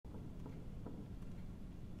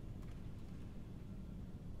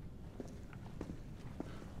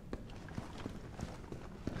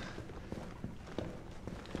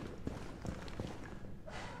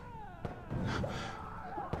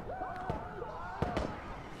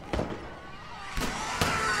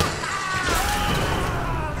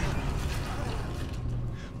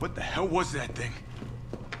What the hell was that thing?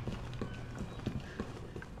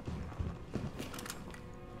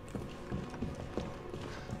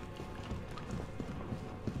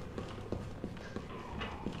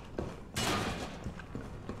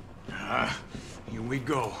 Here we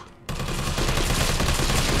go.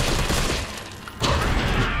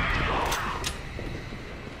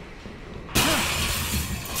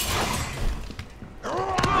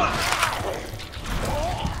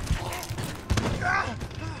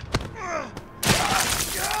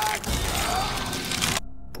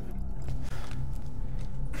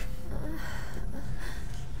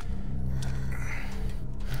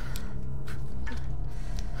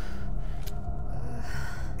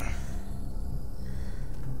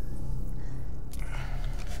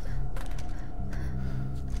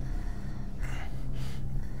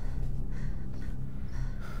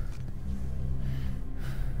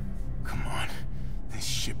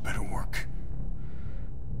 Shit better work.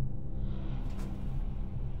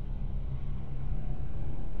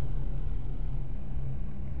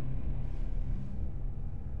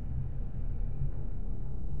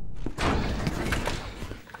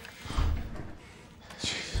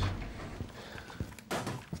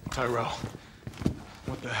 Tyrell,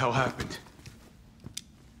 what the hell happened?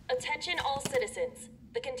 Attention all citizens.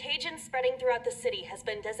 The contagion spreading throughout the city has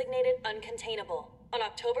been designated uncontainable. On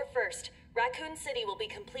October 1st, Raccoon City will be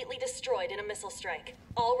completely destroyed in a missile strike.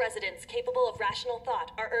 All residents capable of rational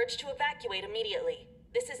thought are urged to evacuate immediately.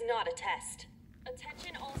 This is not a test.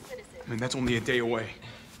 Attention all citizens. I mean, that's only a day away.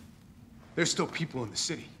 There's still people in the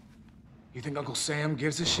city. You think Uncle Sam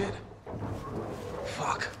gives a shit?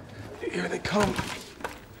 Fuck. Here they come.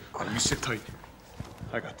 Oh, let me sit tight.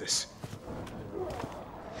 I got this.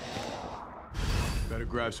 Better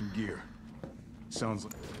grab some gear. Sounds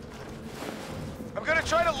like... I'm gonna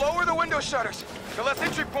try to lower the window shutters. The less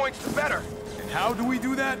entry points, the better. And how do we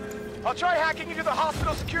do that? I'll try hacking into the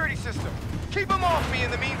hospital security system. Keep them off me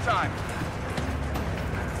in the meantime.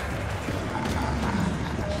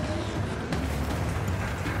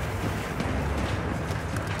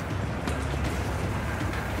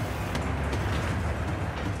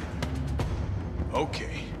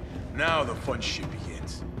 Okay, now the fun shit begins.